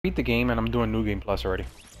Beat the game and I'm doing New Game Plus already.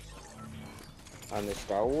 On the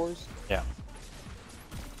Star Wars? Yeah.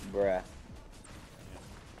 Bruh.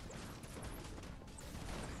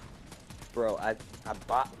 Bro, I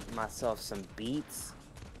bought myself some Beats.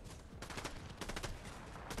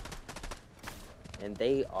 And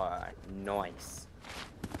they are nice.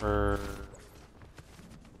 For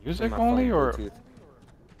music my only, phone, or? Bluetooth.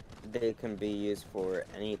 They can be used for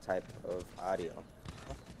any type of audio.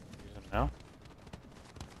 Use them now?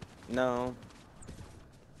 No.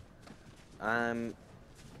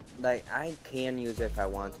 Like, I can use it if I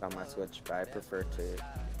want to on my Switch, but I prefer to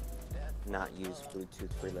not use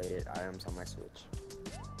Bluetooth related items on my Switch.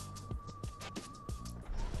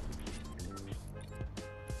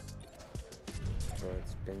 Bro,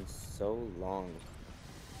 it's been so long.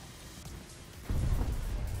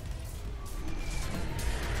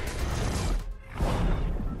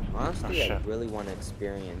 Honestly, I really want to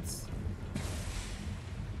experience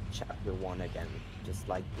Chapter 1 again, just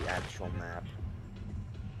like the actual map.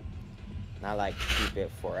 Not like keep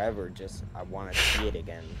it forever, just I want to see it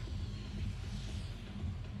again.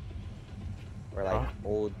 Or like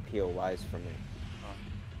old POIs from it.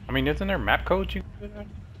 I mean, isn't there map codes you can do that?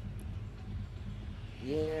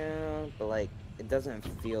 Yeah, but like, it doesn't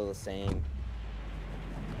feel the same.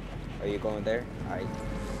 Are you going there? Alright.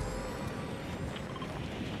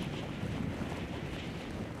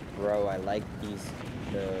 Bro, I like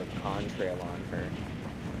the contrail on her.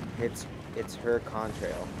 It's her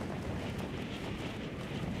contrail.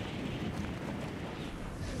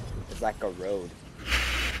 It's like a road.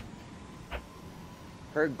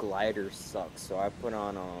 Her glider sucks, so I put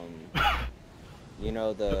on, you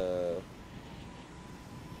know, the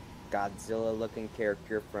Godzilla looking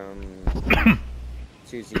character from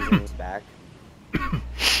 2 seasons back.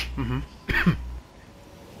 Mm-hmm.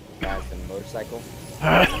 That's the motorcycle.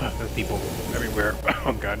 There's people everywhere.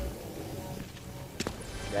 Oh god.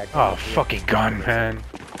 Oh, fucking gun, man.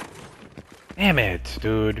 Damn it,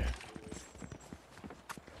 dude.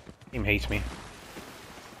 Team hates me.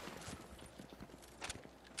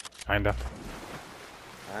 Kinda.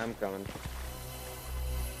 I'm coming.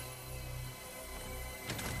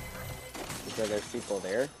 So there's people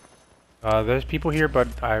there? There's people here, but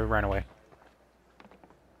I ran away.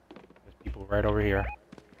 There's people right over here.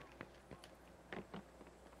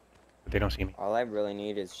 But they don't see me. All I really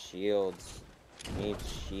need is shields. I need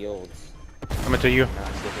shields. Coming to you.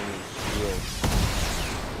 Not giving me shields.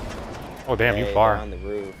 Oh damn, hey, you far. on the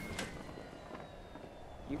roof.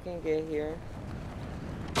 You can get here.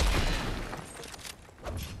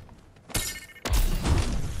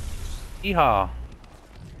 Yeehaw.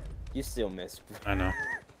 You still miss. I know.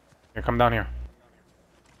 Here, come down here.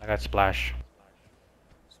 I got splash.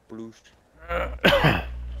 Sploosh.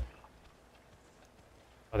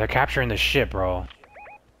 Oh, they're capturing the ship, bro.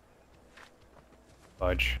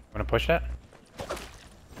 Fudge. Wanna push that?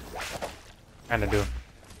 Kinda do.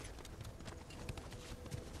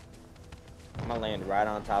 I'm gonna land right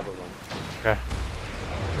on top of them. Okay.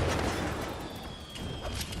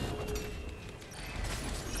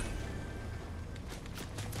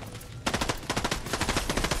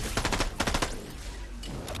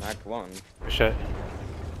 Knocked one. Shit.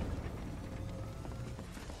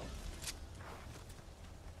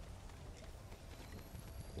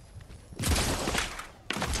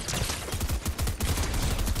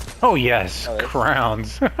 Oh yes, oh,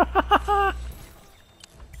 crowns.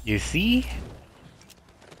 You see?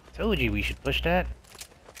 Told you we should push that.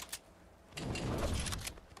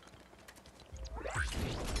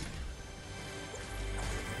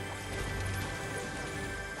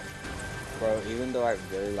 Bro, even though I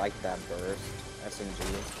really like that burst SMG,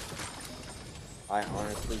 I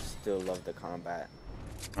honestly still love the combat.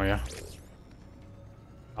 Oh yeah.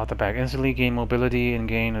 Out the back. Instantly gain mobility and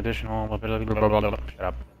gain additional mobility. Blah, blah, blah, blah. Shut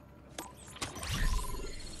up.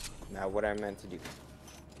 Now what I meant to do.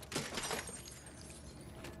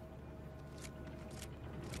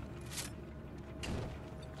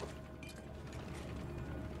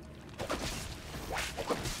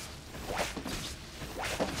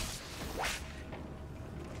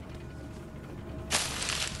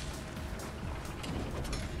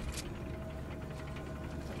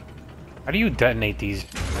 How do you detonate these? I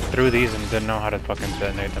threw these and didn't know how to fucking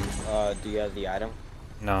detonate them. Do you have the item?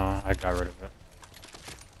 No, I got rid of it.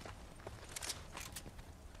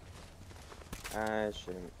 I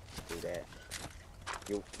shouldn't do that.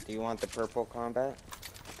 Do you want the purple combat?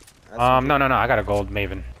 No, I got a gold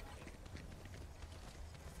Maven.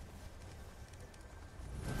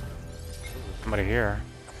 Somebody here.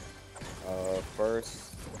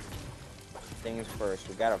 First things first,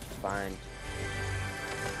 we gotta find.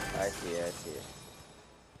 I see it.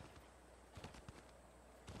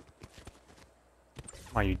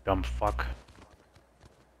 Come on, you dumb fuck.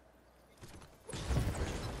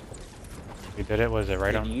 You did it? Was it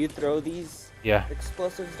right Did on? you throw these Yeah.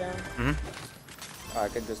 explosives down? Mm-hmm. Oh, I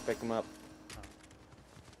could just pick them up.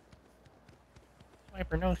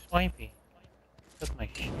 Swiper, no swipey. Took my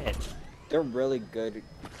shit. They're really good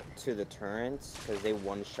to the turrets because they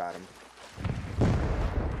one-shot them.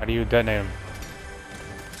 How do you detonate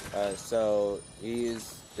them? So you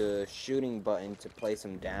use the shooting button to place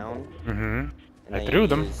them down, Mm-hmm. and I then threw you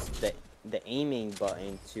them. use the aiming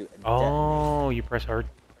button to detonate. Oh, you press hard.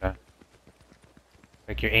 Yeah.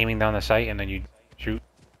 Like you're aiming down the sight and then you shoot.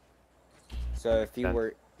 So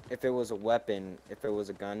Then. if it was a weapon, if it was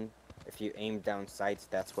a gun, if you aim down sights,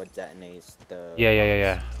 that's what detonates the Yeah, yeah,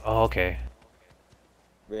 yeah, bombs. yeah. Oh, okay.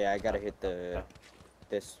 But yeah, I gotta hit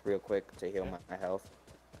this real quick to heal my health.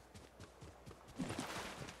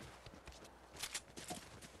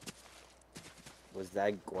 Was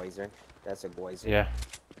that Goizer? That's a Goizer. Yeah.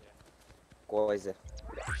 Goizer.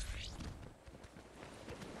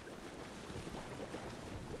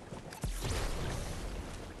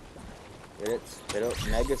 Hit it,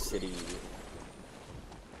 Mega City.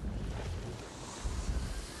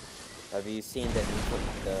 Have you seen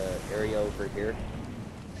the area over here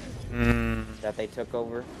that they took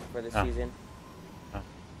over for the No. season? No.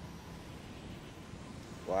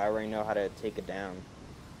 Well, I already know how to take it down.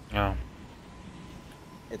 No.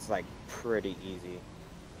 It's like pretty easy.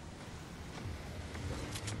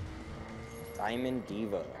 Diamond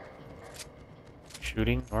Diva.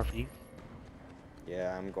 Shooting northeast.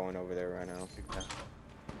 Yeah, I'm going over there right now.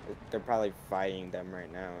 They're probably fighting them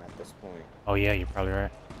right now at this point. Oh yeah, you're probably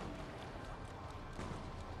right.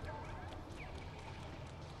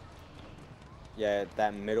 Yeah,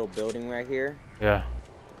 that middle building right here. Yeah.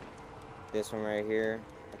 This one right here,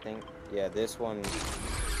 I think. Yeah, this one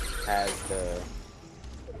has the...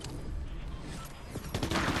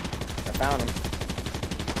 I found him.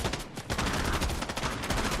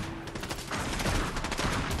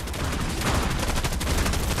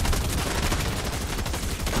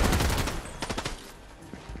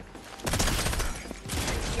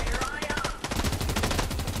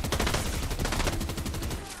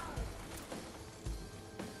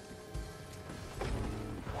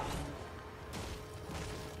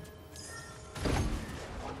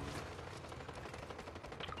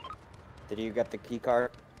 Did you get the key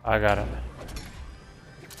card? I got it.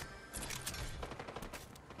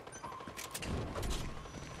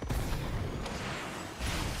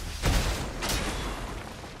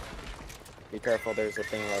 Be careful, there's a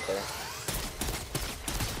thing right there.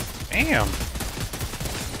 Damn.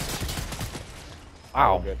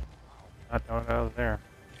 Oh, Wow. good. I thought that was there.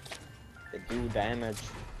 They do damage.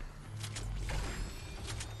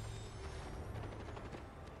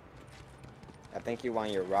 I think you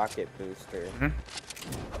want your rocket booster.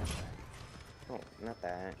 Oh, not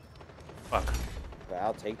that. Fuck. But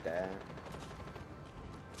I'll take that.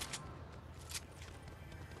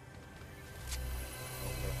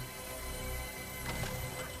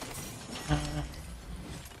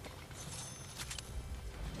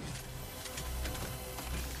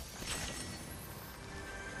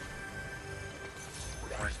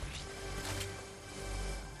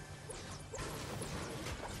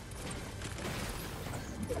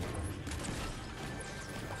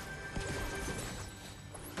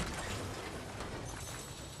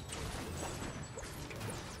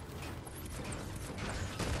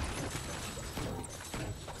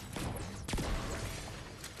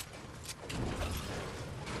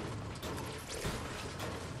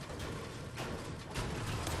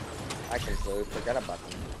 I completely forgot about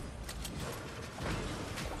them.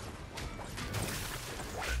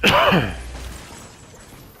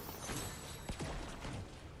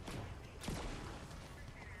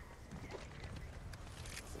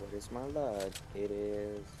 What is my luck? It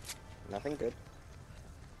is nothing good.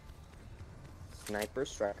 Sniper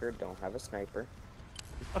striker, don't have a sniper.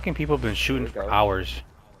 Fucking people have been shooting we for go. hours.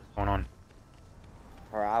 What's going on?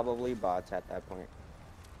 Probably bots at that point.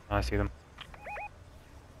 Oh, I see them.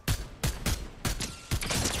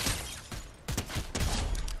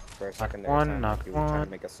 For a second there, one, it sounded knock like you were trying one.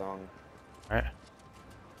 to make a song. Alright.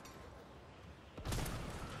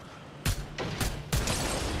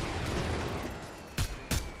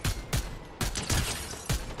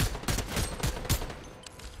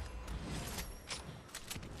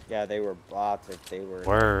 Yeah, they were bots if they were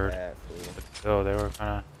Word. that fool. But still, they were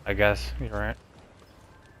kinda, I guess, you're right.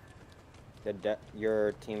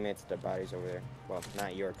 Your teammates, the bodies over there. Well,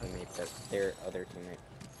 not your teammate, but their other teammate.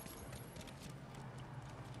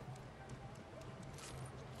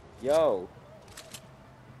 Yo!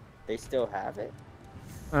 They still have it?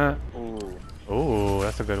 Ooh. Ooh,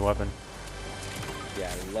 that's a good weapon. Yeah,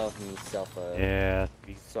 I love myself a Yeah.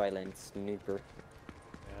 silent sniper.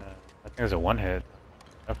 Yeah. I think it's a one hit.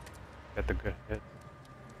 Definitely get the good hit.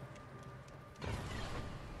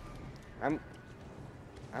 I'm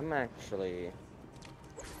I'm actually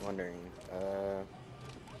wondering,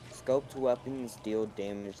 scoped weapons deal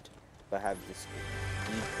damage but have this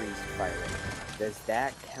decreased fire rate. Does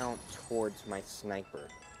that count towards my sniper?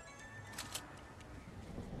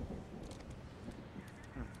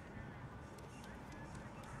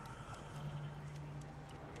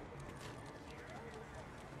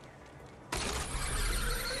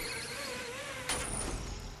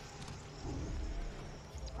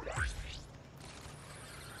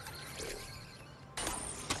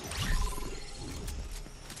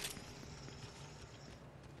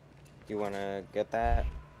 Do you want to get that?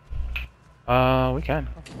 We can.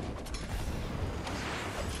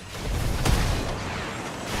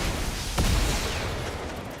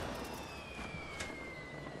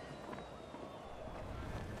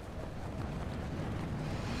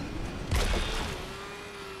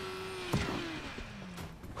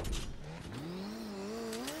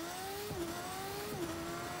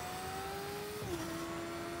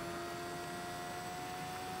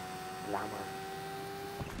 Llama.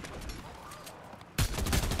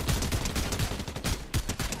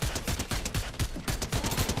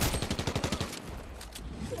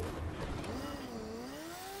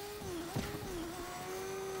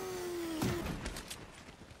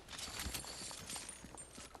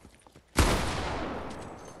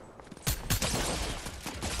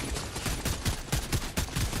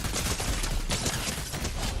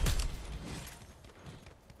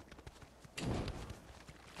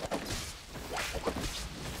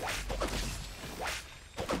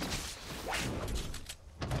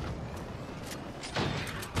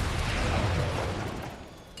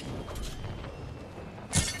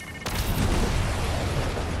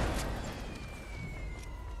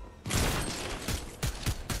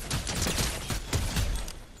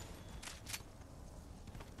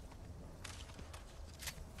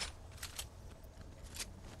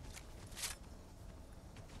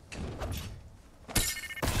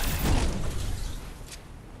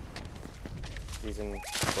 Using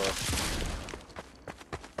for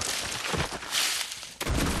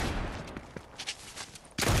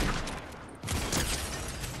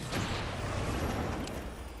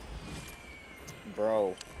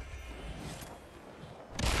bro.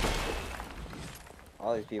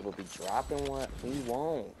 All these people be dropping what we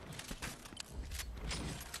won't.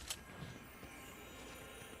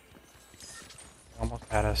 Almost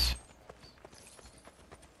had us.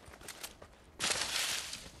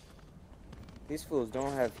 These fools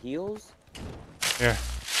don't have heals? Here.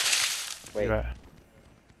 Wait. You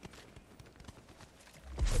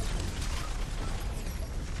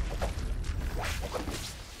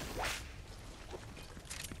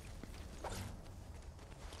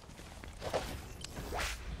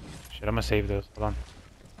Shit, I'm gonna save those. Hold on.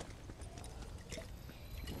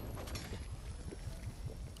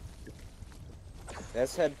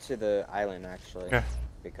 Let's head to the island actually. Okay.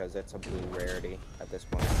 Because it's a blue rarity at this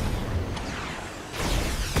point.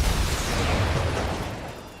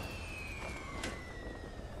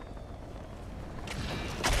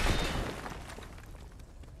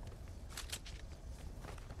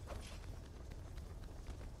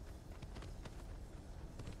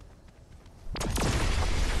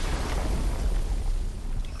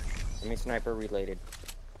 Enemy sniper related.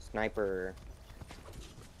 Sniper.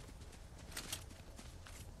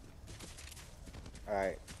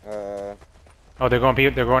 Alright, Oh, they're going.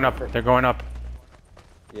 They're going up. They're going up,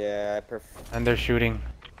 yeah, and they're shooting.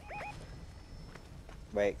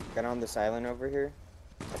 wait, get on this island over here.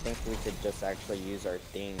 I think we could just actually use our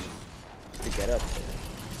thing to get up there.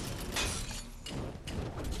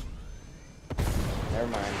 Never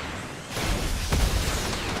mind.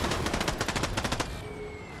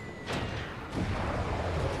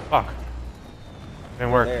 Fuck.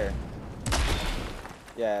 Didn't work. There.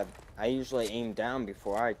 Yeah, I usually aim down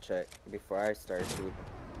before I start shooting.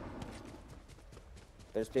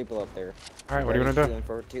 There's people up there. Alright, what are you gonna do? Shooting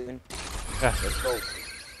for shooting? Yeah. Let's go.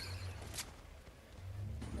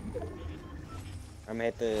 I'm gonna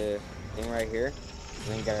hit the thing right here, and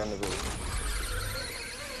then get on the roof.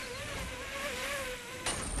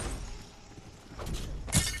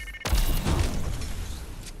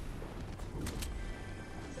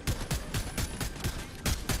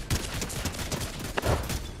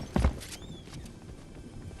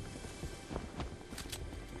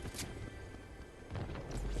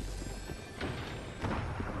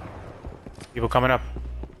 People coming up.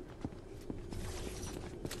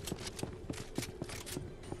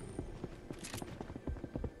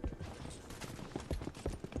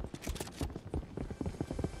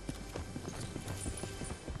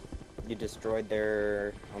 destroyed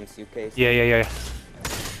their suitcase? Yeah. I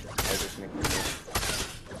just make them move.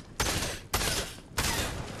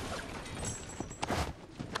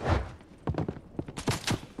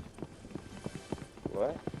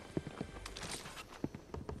 What?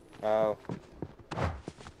 Oh.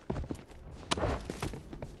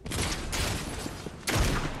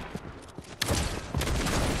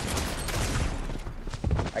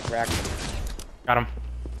 I cracked him. Got him.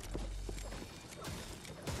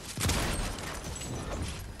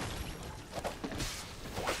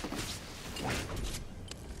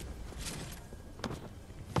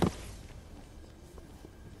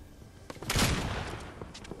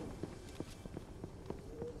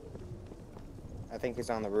 I think he's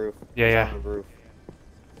on the roof. Yeah, He's yeah. on the roof.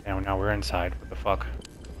 And now we're inside. What the fuck?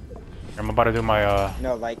 I'm about to do my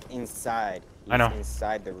No, like inside. He's I know.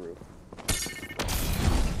 inside the roof.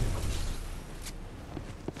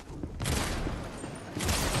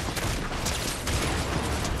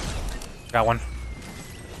 Got one.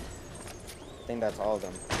 I think that's all of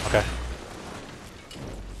them. Okay.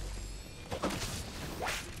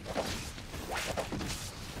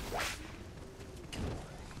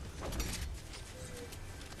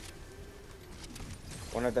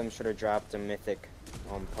 One of them should have dropped a mythic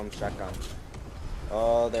pump shotgun.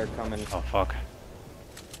 Oh, they're coming. Oh fuck.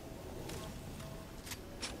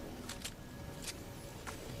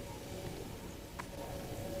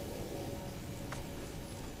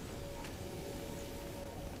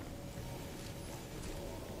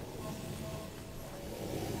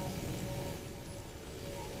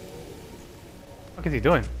 What is he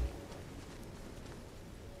doing?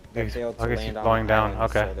 They He's- failed I to guess he's land on blowing the down.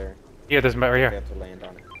 island, Okay. so they're- Yeah, there's right they here. failed to land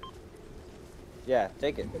on it. Yeah,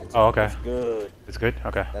 take it. Oh, okay. It's good. It's good.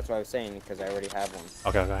 Okay. That's what I was saying, because I already have one.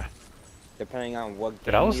 Okay. Depending on what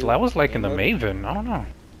Dude, game I was like in the mode- Maven. I don't know.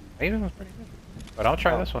 Maven was pretty good. But I'll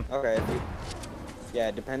try Oh, this one. Okay.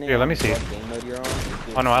 Yeah, depending Here, let on me see. what game mode you're on.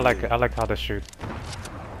 it Oh no, I gives you like how this shoots.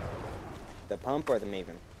 the pump or the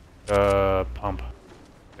Maven. The pump.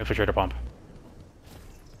 Infiltrator pump.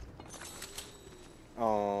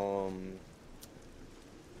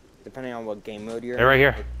 Depending on what game mode you're They're right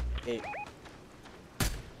here. It,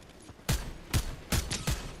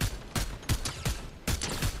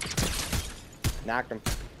 knocked him.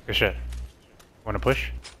 Good shit. Wanna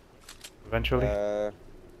push? Eventually?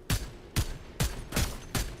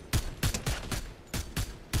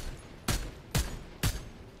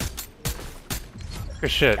 Good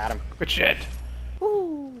shit. Got him. Good shit.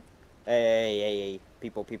 Woo. Hey.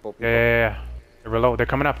 People. Yeah. They're reload. They're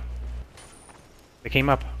coming up. They came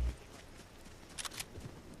up.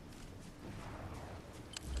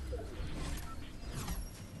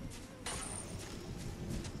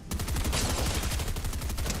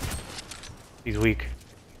 He's weak.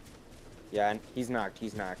 Yeah, he's knocked.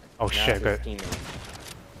 Oh, Now shit, it's his good. teammate.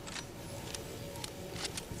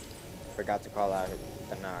 Forgot to call out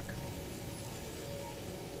the knock.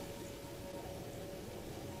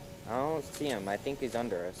 I don't see him. I think he's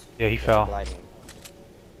under us. Yeah, he There's a fell. gliding.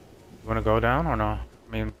 You wanna go down or no? I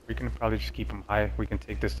mean, we can probably just keep him high. We can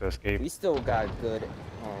take this to escape. We still got good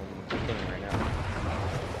thing right now.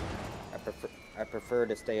 I prefer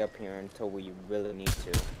to stay up here until we really need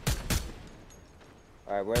to.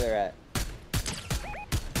 Alright, where they're at.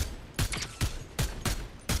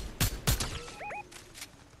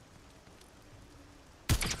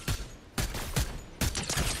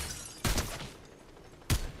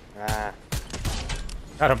 Ah,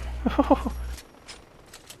 Got him.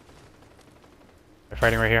 They're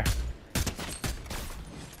fighting right here.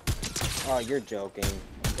 oh, you're joking.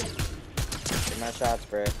 Get my shots,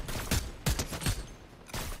 bro.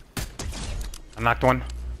 I knocked one.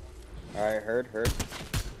 Alright, heard.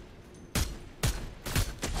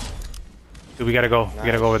 Dude, we gotta go. We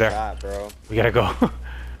gotta go over there. Shot, bro. We gotta go.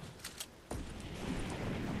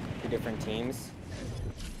 2 different teams.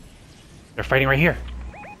 They're fighting right here.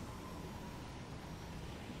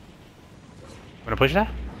 Wanna push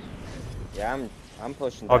that? Yeah, I'm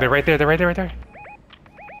pushing. Oh, they're down. right there. They're right there.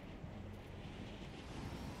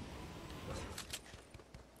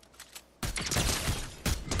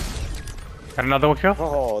 Got another one kill?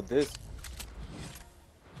 Oh, this.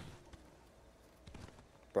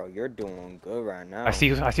 Bro, you're doing good right now. I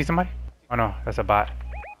see somebody. Oh no, that's a bot.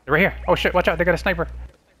 They're right here. Oh shit, watch out, they got a sniper.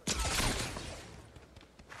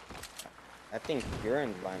 I think you're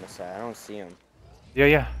in line of sight. I don't see him.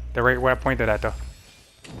 Yeah. They're right where I pointed at though.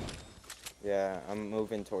 Yeah, I'm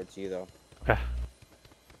moving towards you though. Okay.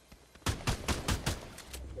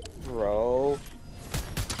 Bro.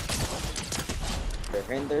 They're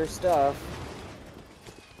hitting their stuff.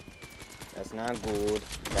 That's not good.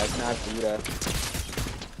 That's not good.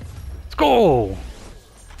 Let's go!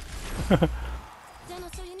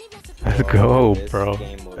 Let's go, This bro.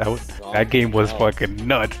 game was That game was something fucking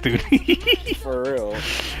nuts, dude. For real.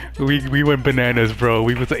 we went bananas, bro.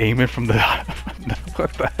 We was aiming from the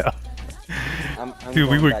what the hell? I'm Dude,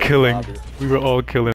 we going were back to killing. lobby. We were all killing.